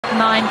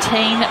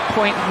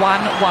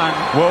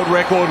2:19.11. World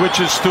record which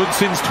has stood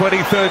since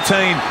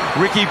 2013.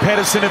 Ricky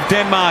Pedersen of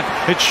Denmark.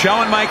 It's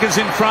Schoenmaker's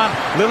in front.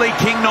 Lily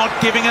King not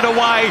giving it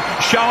away.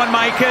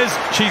 Schoenmaker's,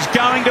 she's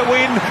going to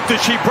win.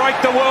 Does she break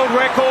the world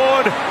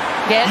record?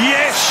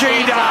 Yes,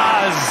 she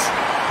does.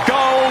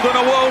 Gold and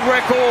a world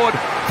record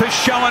for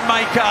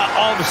Schoenmaker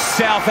of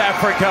South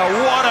Africa.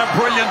 What a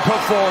brilliant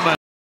performance.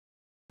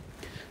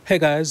 Hey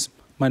guys,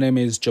 my name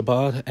is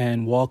Jabaar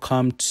and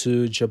welcome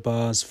to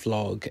Jabaar's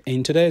vlog.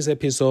 In today's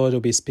episode, we'll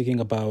be speaking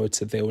about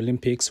the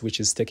Olympics, which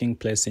is taking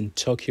place in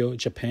Tokyo,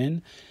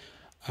 Japan.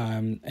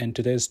 And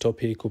today's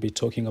topic, we'll be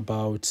talking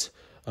about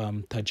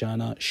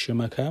Tatjana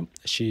Schoenmaker.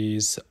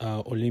 She's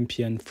an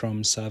Olympian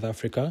from South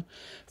Africa.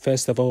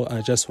 First of all,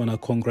 I just want to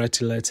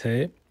congratulate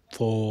her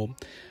for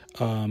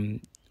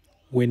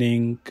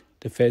winning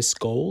the first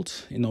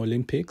gold in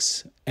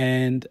Olympics.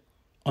 And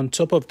on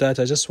top of that,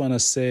 I just want to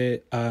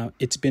say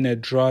it's been a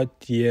drought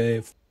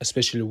year,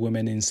 especially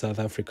women in South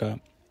Africa.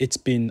 It's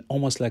been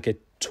almost like a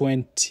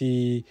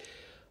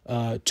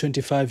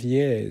 25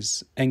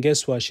 years. And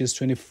guess what? She's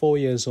 24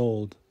 years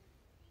old.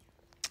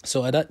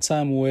 So at that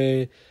time,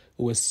 we're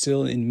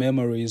still in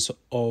memories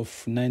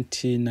of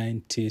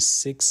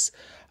 1996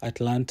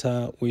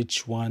 Atlanta,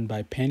 which won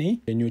by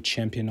Penny. A new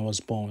champion was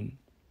born.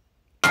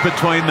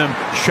 Between them,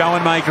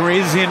 Schoenmaker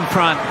is in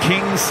front,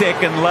 King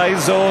second,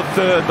 Lazor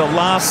third, the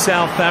last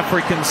South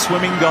African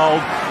swimming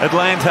gold,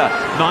 Atlanta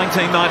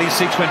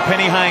 1996 when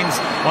Penny Haynes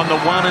won the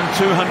 1 and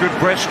 200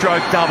 breaststroke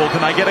double.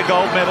 Can they get a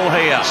gold medal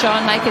here?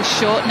 Schoenmaker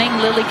shortening,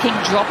 Lily King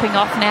dropping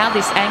off now.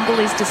 This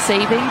angle is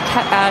deceiving.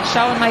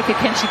 Schoenmaker,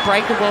 can she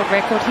break the world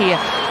record here?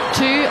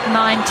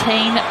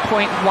 2:19.11.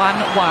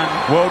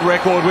 World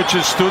record which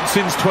has stood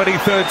since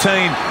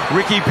 2013.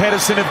 Ricky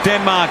Pedersen of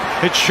Denmark.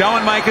 It's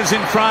Schoenmaker's in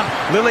front.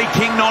 Lily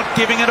King not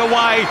giving it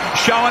away.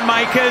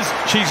 Schoenmaker's,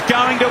 she's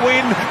going to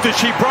win. Does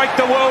she break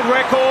the world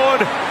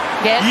record?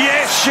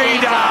 Yes, she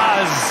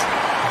does.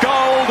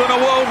 Gold and a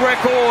world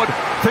record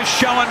for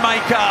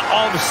Schoenmaker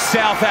of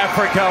South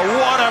Africa.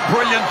 What a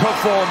brilliant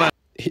performance.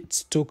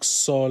 It took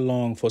so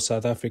long for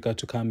South Africa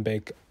to come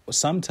back.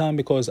 Sometimes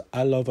because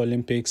I love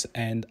Olympics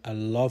and I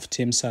love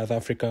Team South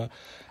Africa,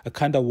 I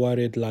kind of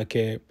worried like,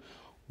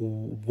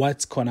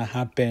 what's going to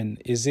happen?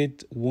 Is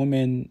it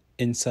women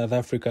in South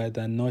Africa that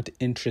are not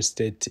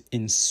interested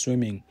in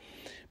swimming?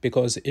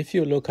 Because if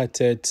you look at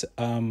it,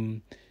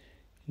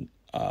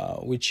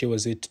 which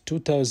was it,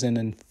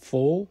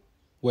 2004,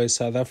 where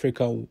South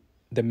Africa,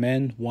 the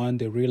men won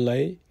the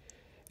relay,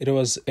 it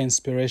was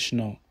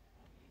inspirational.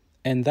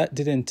 And that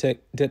didn't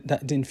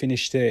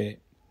finish there.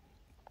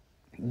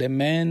 The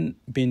men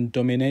been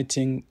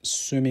dominating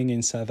swimming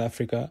in South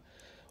Africa.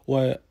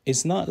 Well,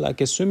 it's not like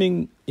a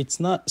swimming.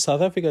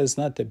 South Africa is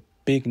not a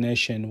big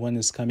nation when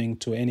it's coming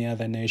to any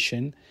other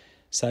nation,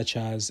 such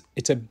as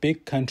it's a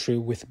big country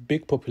with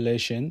big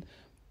population,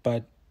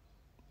 but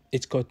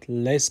it's got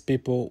less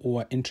people who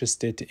are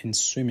interested in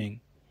swimming.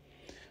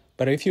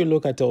 But if you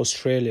look at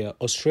Australia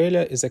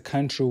is a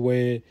country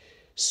where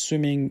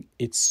swimming,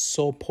 it's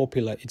so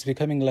popular. It's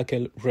becoming like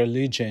a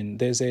religion.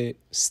 There's a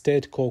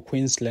state called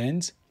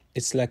Queensland.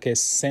 It's like a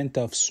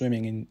center of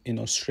swimming in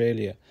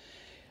Australia.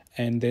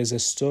 And there's a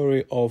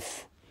story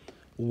of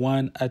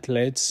one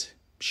athlete.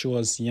 She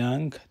was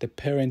young. The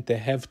parent, they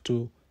have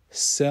to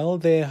sell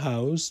their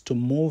house to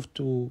move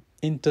to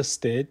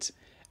interstate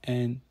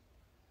and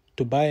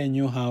to buy a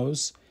new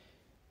house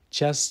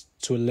just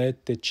to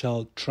let the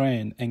child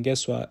train. And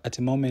guess what? At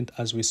the moment,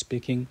 as we're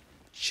speaking,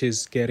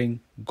 she's getting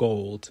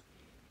gold.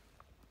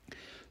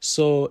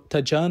 So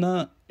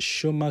Tatjana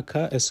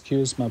Schoenmaker,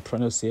 excuse my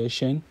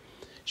pronunciation,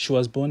 she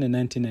was born in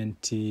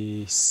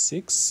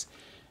 1996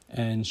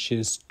 and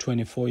she's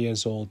 24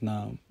 years old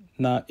now.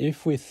 Now,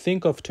 if we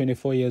think of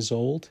 24 years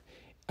old,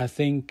 I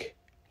think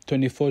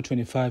 24,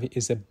 25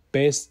 is the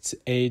best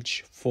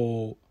age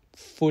for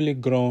fully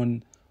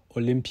grown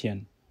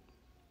Olympian.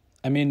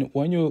 I mean,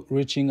 when you're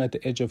reaching at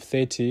the age of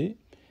 30,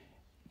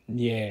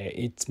 yeah,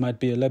 it might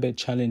be a little bit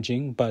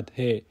challenging, but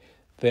hey,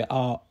 there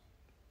are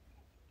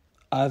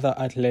other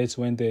athletes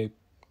when they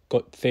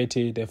got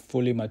 30, they're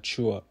fully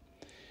mature.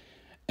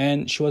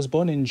 And she was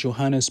born in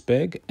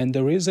Johannesburg. And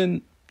the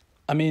reason,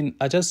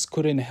 I just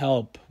couldn't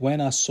help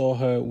when I saw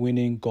her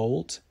winning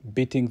gold,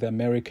 beating the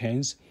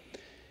Americans.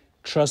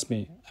 Trust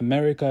me,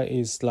 America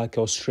is like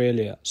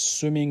Australia.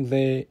 Swimming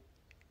there,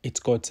 it's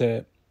got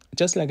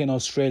just like in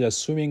Australia,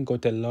 swimming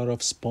got a lot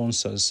of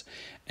sponsors.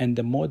 And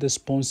the more the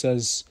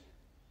sponsors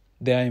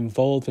they are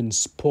involved in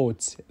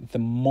sports, the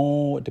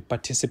more the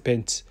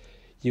participants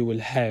you will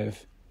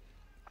have.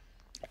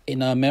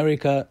 In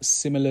America,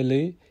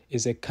 similarly,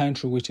 is a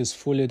country which is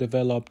fully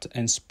developed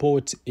and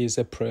sport is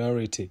a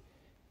priority.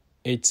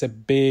 It's a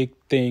big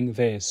thing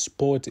there.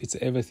 Sport, it's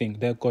everything.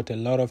 They've got a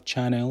lot of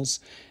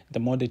channels. The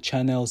more the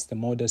channels, the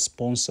more the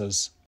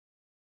sponsors.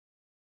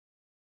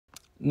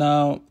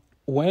 Now,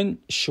 when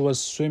she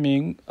was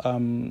swimming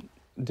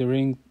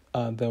during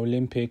the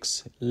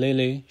Olympics,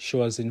 Lily, she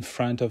was in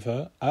front of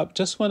her. I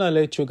just want to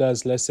let you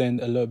guys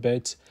listen a little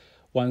bit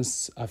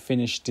once I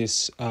finish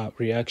this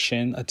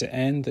reaction. At the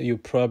end, you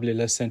probably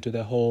listen to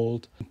the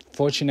whole.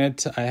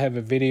 Fortunate, I have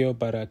a video,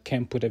 but I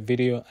can't put a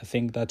video. I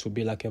think that would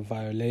be like a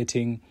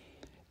violating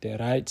the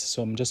rights.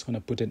 So I'm just going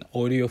to put an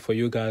audio for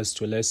you guys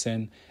to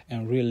listen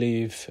and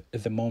relive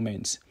the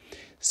moment.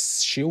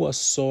 She was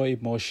so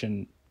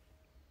emotional.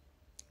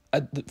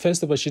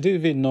 First of all, she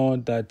didn't even know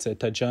that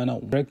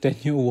Tatjana broke the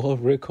new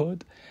world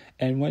record.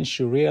 And when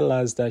she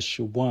realized that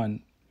she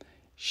won,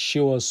 she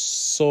was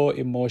so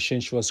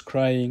emotional. She was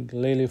crying.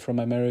 Lily from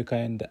America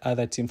and the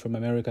other team from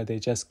America, they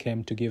just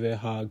came to give her a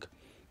hug.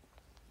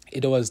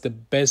 It was the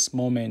best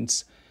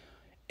moments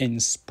in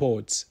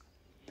sports.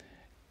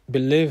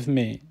 Believe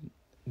me,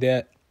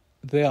 there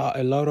are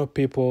a lot of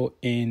people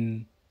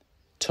in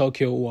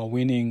Tokyo who are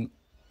winning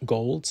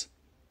golds,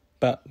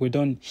 but we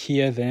don't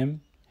hear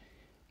them.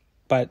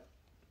 But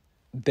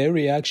their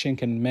reaction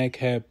can make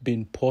her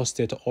being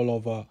posted all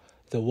over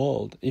the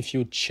world. If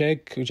you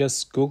check,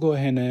 just Google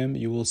her name,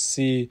 you will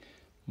see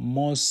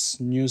most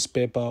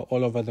newspaper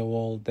all over the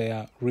world, they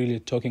are really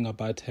talking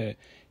about her.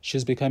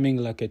 She's becoming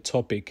like a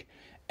topic.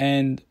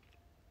 And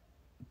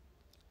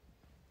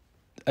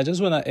I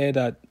just want to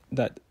add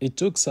that it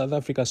took South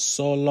Africa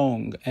so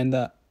long, and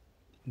that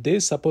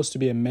there's supposed to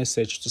be a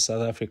message to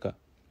South Africa.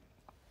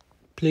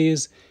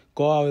 Please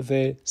go out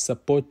there,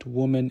 support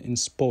women in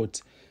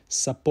sport,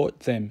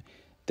 support them.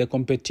 The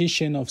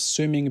competition of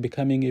swimming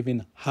becoming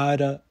even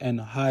harder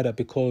and harder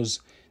because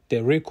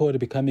the record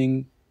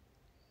becoming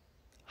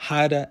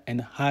harder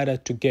and harder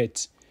to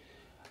get.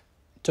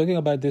 Talking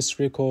about this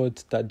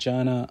record,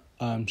 Tatjana,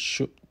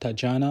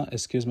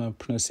 excuse my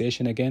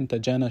pronunciation again,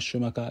 Tatjana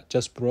Schoenmaker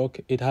just broke.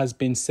 It has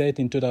been set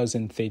in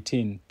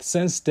 2013.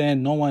 Since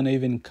then, no one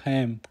even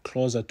came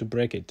closer to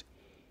break it.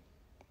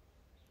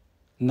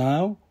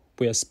 Now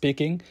we are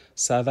speaking,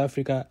 South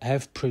Africa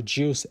have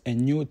produced a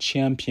new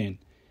champion.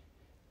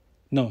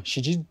 No,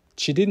 she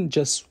didn't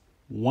just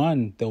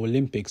won the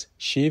Olympics.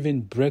 She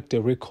even broke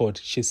the record.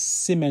 She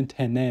cemented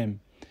her name.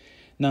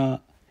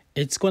 Now,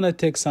 it's going to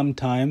take some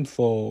time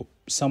for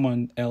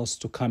someone else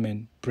to come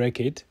and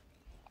break it,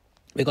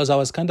 because I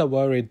was kind of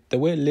worried. The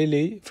way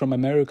Lily from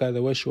America,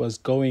 the way she was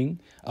going,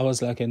 I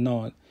was like,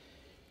 no,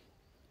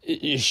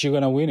 is she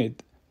going to win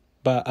it?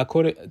 But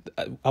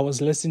I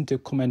was listening to a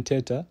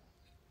commentator.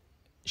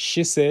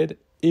 She said,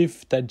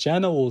 if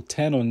Tatjana will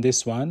turn on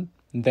this one,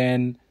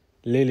 then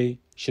Lily,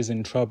 she's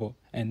in trouble.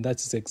 And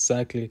that's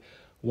exactly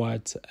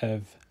what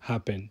have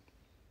happened.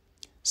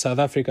 South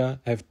Africa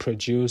have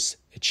produced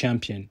a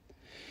champion.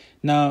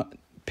 Now,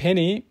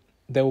 Penny,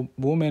 the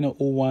woman who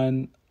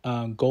won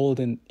gold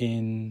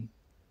in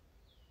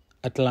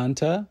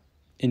Atlanta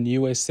in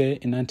USA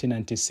in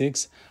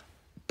 1996,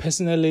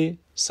 personally,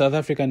 South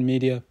African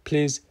media,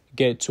 please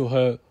get to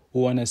her.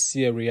 We want to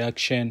see a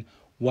reaction.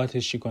 What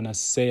is she going to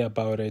say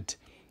about it?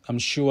 I'm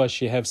sure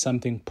she has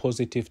something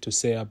positive to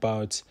say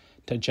about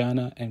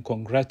Tatjana, and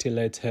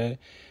congratulate her.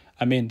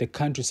 I mean, the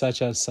country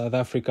such as South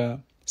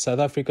Africa,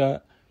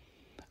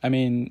 I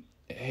mean,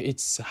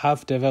 it's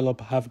half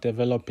developed, half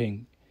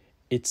developing.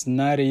 It's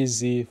not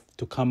easy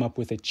to come up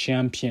with a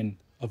champion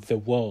of the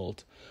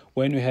world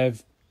when you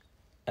have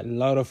a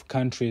lot of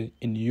countries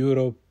in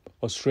Europe,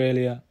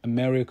 Australia,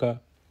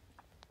 America,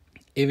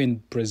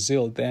 even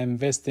Brazil. They're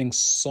investing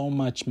so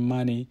much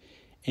money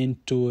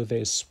into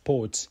their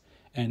sports.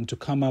 And to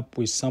come up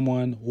with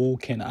someone who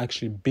can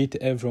actually beat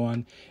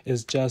everyone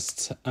is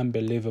just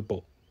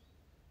unbelievable.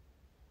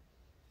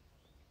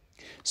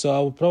 So I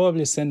will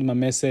probably send my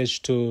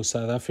message to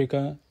South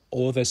Africa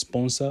or the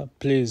sponsor.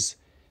 Please,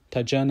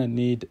 Tatjana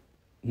need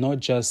not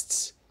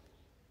just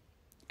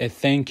a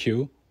thank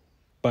you,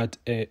 but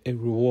a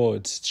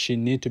reward. She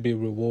need to be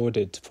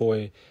rewarded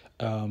for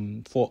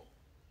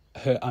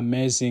her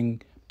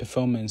amazing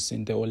performance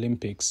in the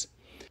Olympics.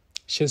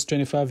 She's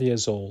 25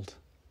 years old.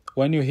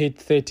 When you hit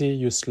 30,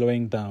 you're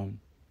slowing down.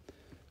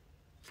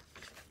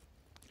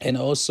 And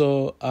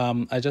also,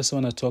 I just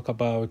want to talk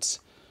about,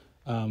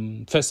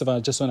 first of all,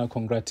 I just want to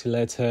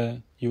congratulate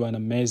her. You are an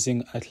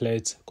amazing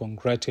athlete.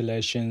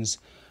 Congratulations.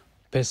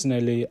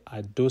 Personally,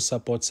 I do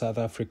support South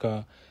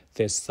Africa.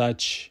 There's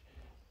such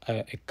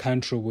a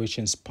country which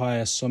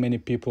inspires so many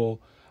people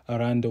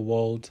around the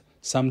world.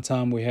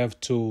 Sometimes we have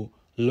to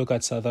look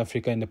at South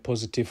Africa in a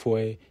positive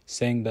way,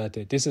 saying that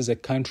this is a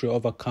country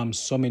overcomes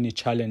so many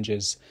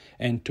challenges,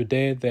 and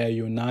today they are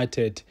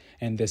united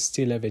and they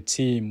still have a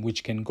team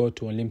which can go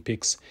to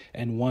Olympics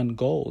and won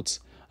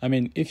golds. I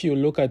mean, if you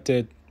look at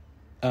the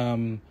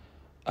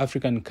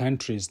African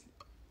countries,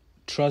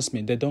 trust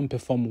me, they don't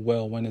perform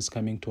well when it's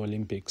coming to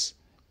Olympics.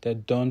 They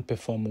don't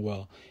perform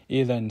well,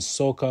 either in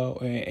soccer or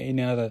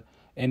any other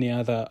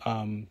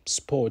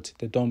sport.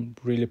 They don't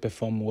really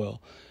perform well.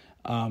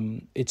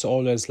 It's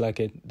always like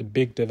the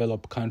big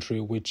developed country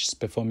which is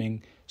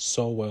performing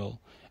so well.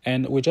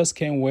 And we just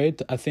can't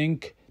wait. I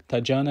think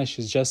Tatjana,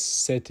 she's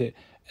just set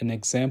an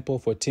example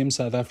for Team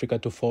South Africa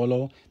to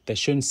follow. They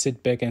shouldn't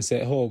sit back and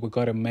say, oh, we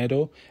got a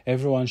medal.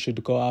 Everyone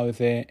should go out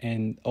there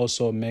and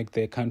also make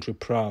their country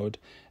proud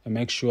and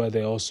make sure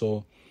they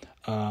also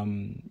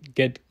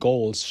get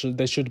goals.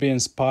 They should be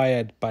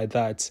inspired by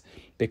that,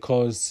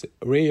 because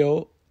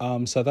Rio,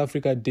 South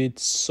Africa did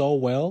so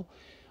well.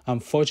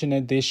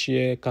 Unfortunate this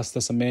year, Caster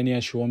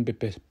Semenya, she won't be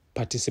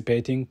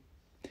participating.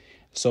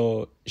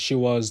 So she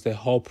was the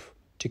hope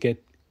to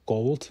get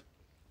gold.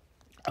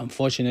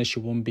 Unfortunately, she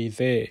won't be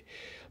there.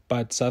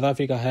 But South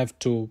Africa have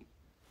to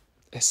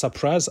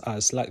surprise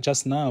us. Like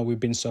just now, we've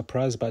been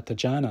surprised by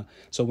Tatjana.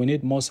 So we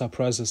need more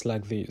surprises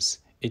like this.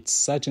 It's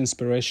such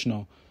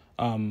inspirational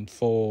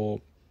for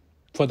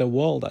the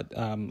world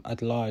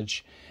at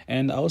large.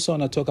 And I also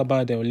want to talk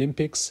about the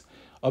Olympics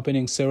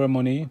opening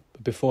ceremony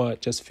before I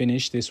just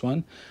finish this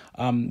one.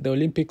 The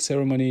Olympic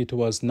ceremony, it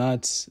was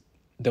not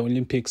the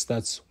Olympics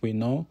that we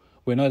know.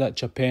 We know that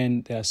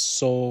Japan, they are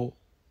so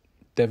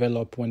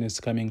developed when it's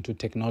coming to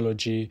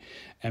technology.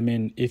 I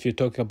mean, if you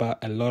talk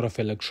about a lot of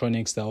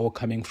electronics, they're all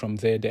coming from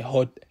there.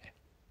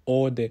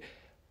 All the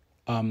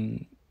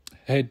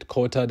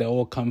headquarters, they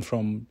all come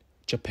from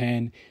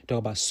Japan. Talk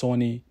about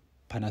Sony,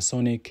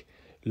 Panasonic,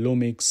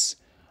 Lumix.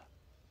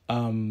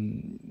 I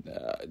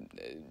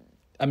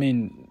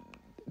mean,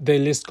 the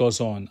list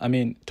goes on. I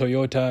mean,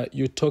 Toyota,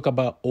 you talk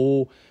about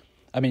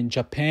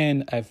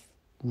Japan have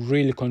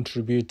really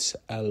contribute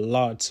a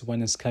lot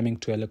when it's coming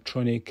to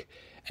electronic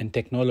and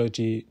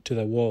technology to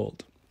the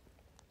world.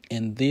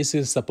 And this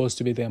is supposed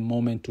to be their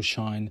moment to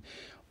shine.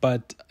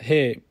 But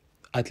hey,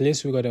 at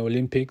least we got the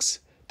Olympics.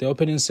 The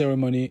opening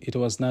ceremony, it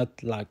was not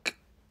like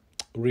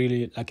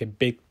really like a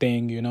big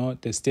thing, you know.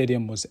 The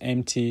stadium was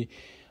empty.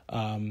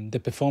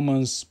 The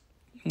performance,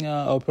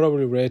 I'll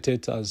probably rate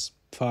it as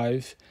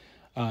 5.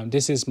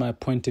 This is my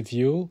point of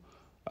view.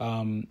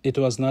 It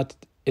was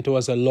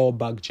a low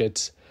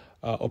budget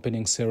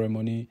opening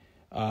ceremony.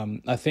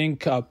 I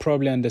think I'll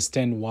probably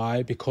understand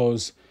why,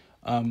 because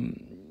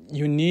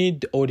you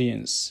need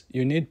audience.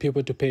 You need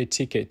people to pay a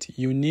ticket.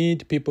 You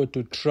need people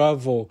to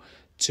travel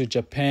to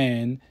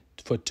Japan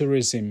for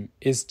tourism.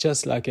 It's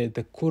just like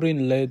they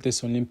couldn't let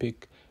this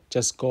Olympic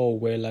just go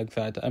away like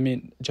that. I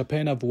mean,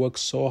 Japan have worked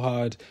so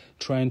hard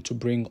trying to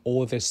bring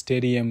all the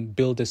stadium,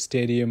 build the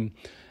stadium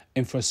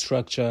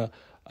infrastructure.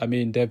 I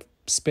mean, they've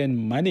spent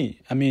money.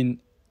 I mean,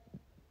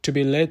 to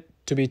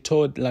be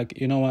told, like,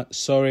 you know what,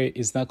 sorry,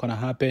 it's not going to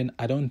happen,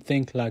 I don't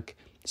think like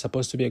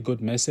supposed to be a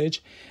good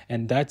message.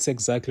 And that's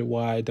exactly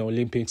why the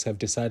Olympics have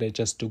decided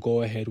just to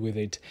go ahead with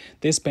it.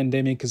 This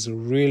pandemic is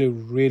really,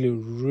 really,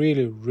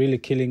 really, really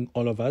killing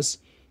all of us.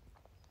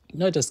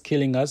 Not just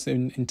killing us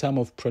in terms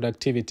of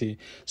productivity.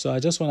 So I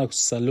just want to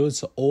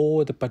salute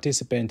all the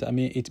participants. I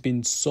mean, it's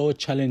been so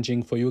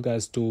challenging for you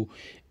guys to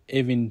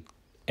even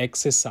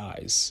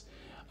exercise.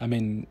 I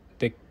mean,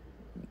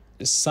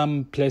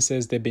 some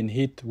places they've been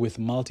hit with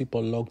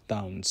multiple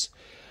lockdowns.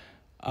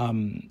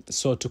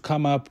 So to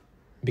come up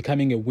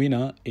becoming a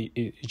winner,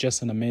 it's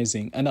just an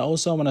amazing. And I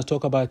also want to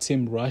talk about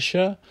Team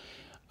Russia.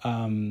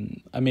 I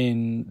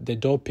mean, the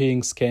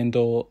doping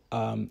scandal,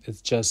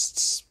 it's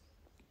just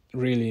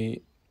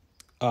really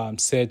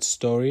sad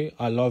story.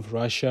 I love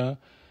Russia,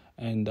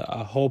 and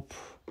I hope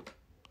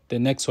the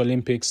next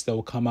Olympics they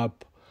will come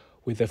up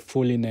with a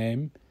fully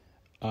name,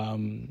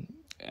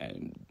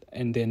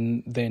 and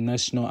then the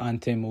national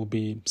anthem will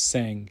be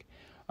sang.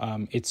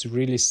 It's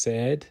really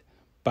sad,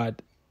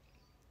 but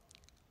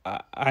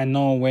I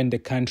know when the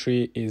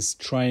country is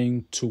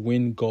trying to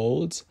win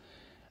gold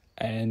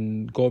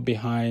and go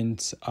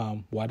behind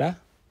WADA,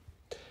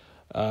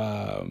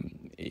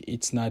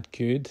 it's not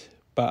good.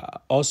 But I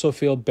also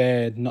feel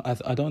bad. No,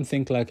 I don't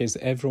think like as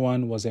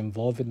everyone was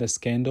involved in the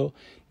scandal.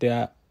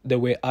 There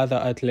were other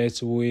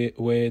athletes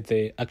where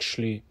they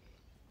actually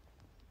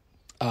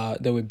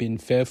they were being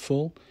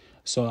faithful.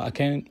 So I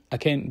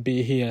can't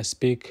be here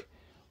speak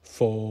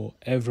for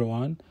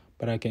everyone,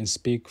 but I can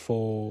speak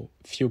for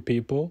few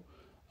people.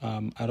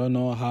 I don't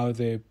know how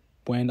they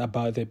went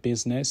about their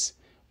business,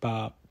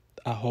 but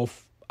I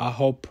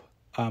hope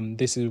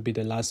this will be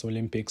the last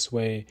Olympics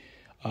where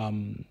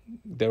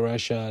the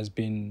Russia has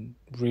been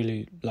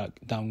really like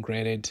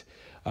downgraded.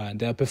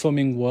 They are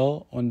performing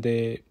well on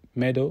the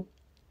medal,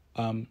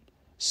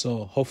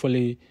 so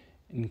hopefully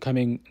in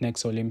coming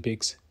next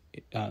Olympics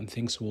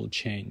things will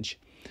change.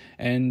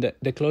 And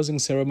the closing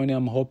ceremony,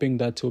 I'm hoping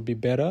that will be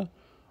better.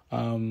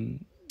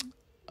 And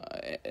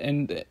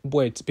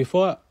wait,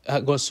 before I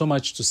got so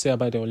much to say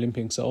about the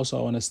Olympics, I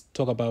want to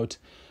talk about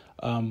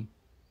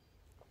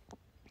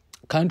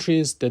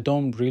countries that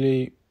don't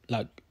really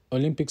like.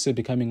 Olympics are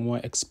becoming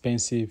more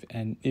expensive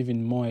and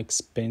even more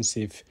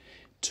expensive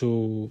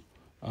to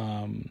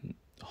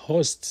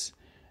host.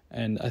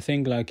 And I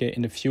think like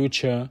in the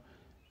future,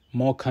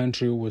 more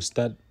countries will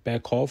start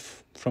back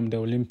off from the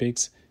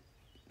Olympics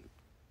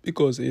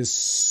because it's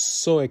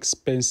so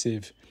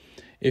expensive.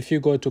 If you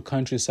go to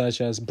countries such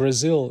as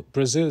Brazil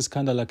is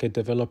kind of like a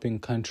developing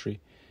country.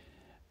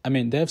 I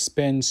mean, they've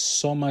spent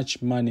so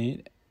much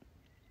money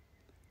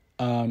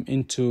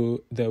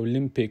into the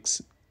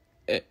Olympics.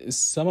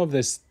 Some of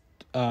this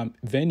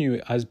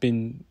venue has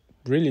been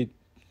really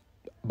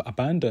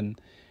abandoned.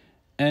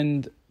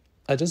 And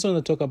I just want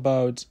to talk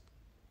about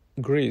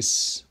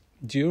Greece.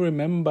 Do you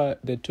remember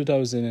the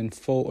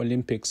 2004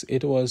 Olympics?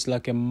 It was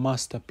like a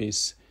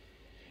masterpiece.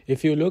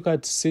 If you look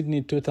at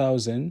Sydney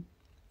 2000,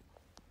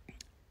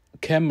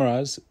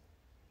 cameras,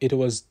 it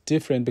was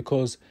different,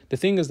 because the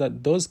thing is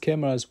that those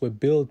cameras were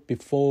built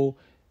before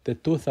the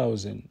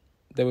 2000.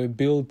 They were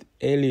built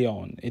early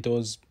on. It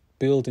was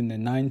built in the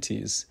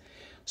 90s.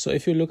 So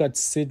if you look at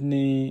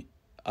Sydney,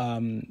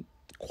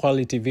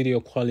 quality, video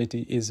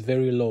quality is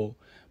very low.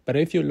 But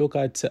if you look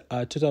at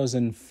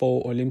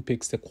 2004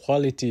 Olympics, the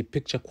quality,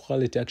 picture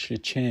quality actually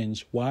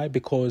changed. Why?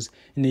 Because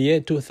in the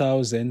year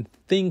 2000,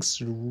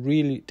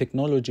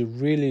 technology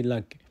really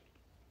like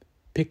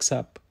picks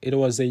up. It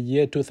was a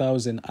year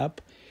 2000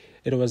 up.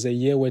 It was a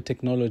year where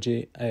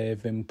technology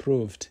have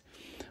improved.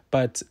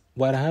 But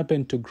what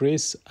happened to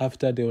Greece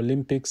after the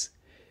Olympics,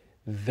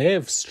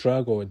 they've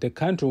struggled. The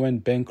country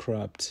went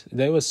bankrupt.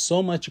 There was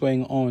so much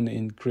going on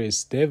in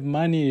Greece. Their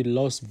money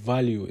lost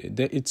value.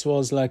 It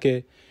was like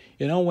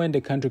when the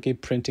country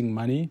keep printing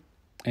money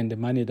and the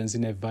money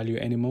doesn't have value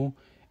anymore,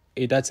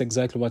 that's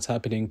exactly what's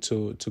happening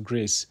to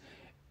Greece.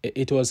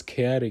 It was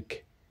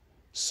chaotic.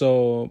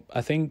 So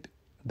I think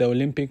the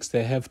Olympics,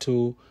 they have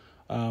to,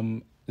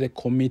 the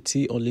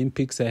committee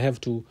Olympics, they have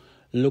to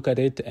look at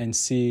it and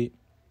see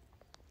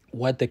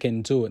what they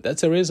can do.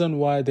 That's the reason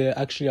why they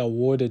actually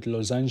awarded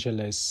Los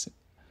Angeles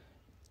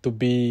to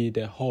be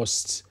the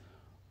hosts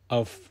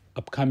of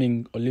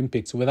upcoming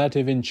Olympics without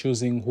even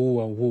choosing who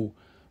or who.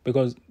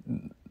 Because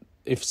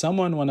if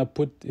someone want to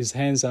put his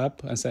hands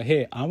up and say,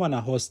 hey, I want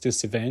to host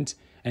this event,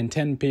 and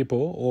 10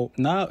 people, or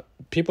now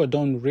people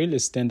don't really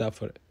stand up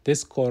for it.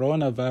 This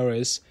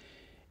coronavirus,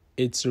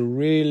 it's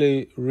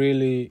really,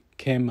 really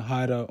came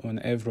harder on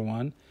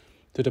everyone,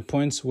 to the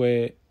point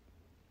where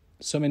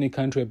so many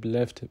countries have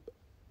left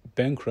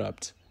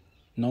bankrupt.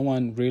 No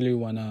one really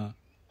want to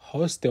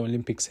host the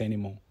Olympics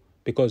anymore,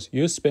 because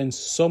you spend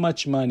so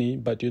much money,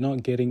 but you're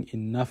not getting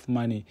enough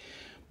money.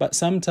 But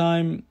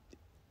sometimes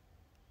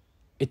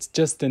it's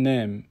just the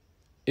name.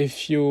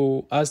 If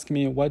you ask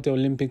me what the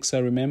Olympics I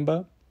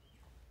remember,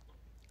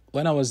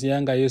 when I was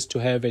young, I used to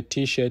have a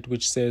T-shirt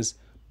which says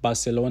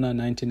Barcelona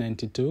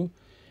 1992.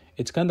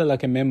 It's kind of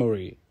like a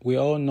memory. We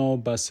all know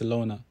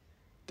Barcelona,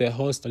 the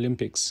host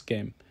Olympics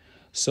game.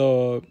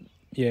 So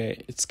yeah,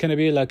 it's going to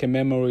be like a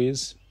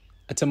memories.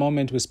 At the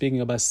moment, we're speaking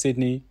about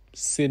Sydney.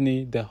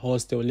 Sydney, the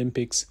host the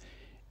Olympics.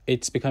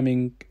 It's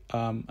becoming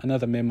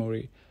another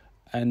memory.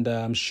 And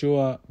I'm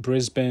sure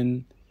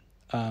Brisbane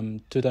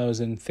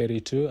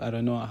 2032, I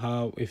don't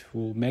know if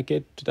we'll make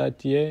it to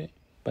that year,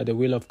 by the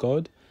will of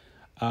God.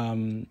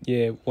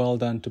 Well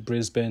done to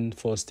Brisbane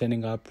for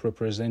standing up,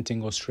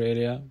 representing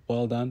Australia.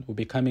 Well done. We'll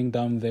be coming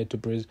down there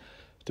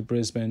to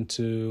Brisbane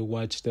to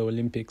watch the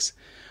Olympics.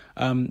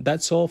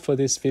 That's all for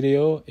this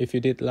video. If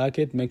you did like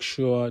it, make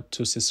sure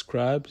to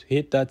subscribe.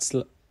 Hit that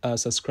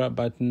subscribe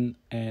button.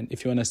 And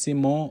if you want to see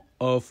more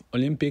of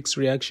Olympics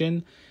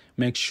reaction,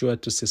 make sure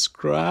to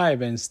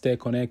subscribe and stay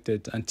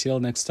connected. Until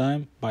next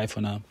time, bye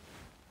for now.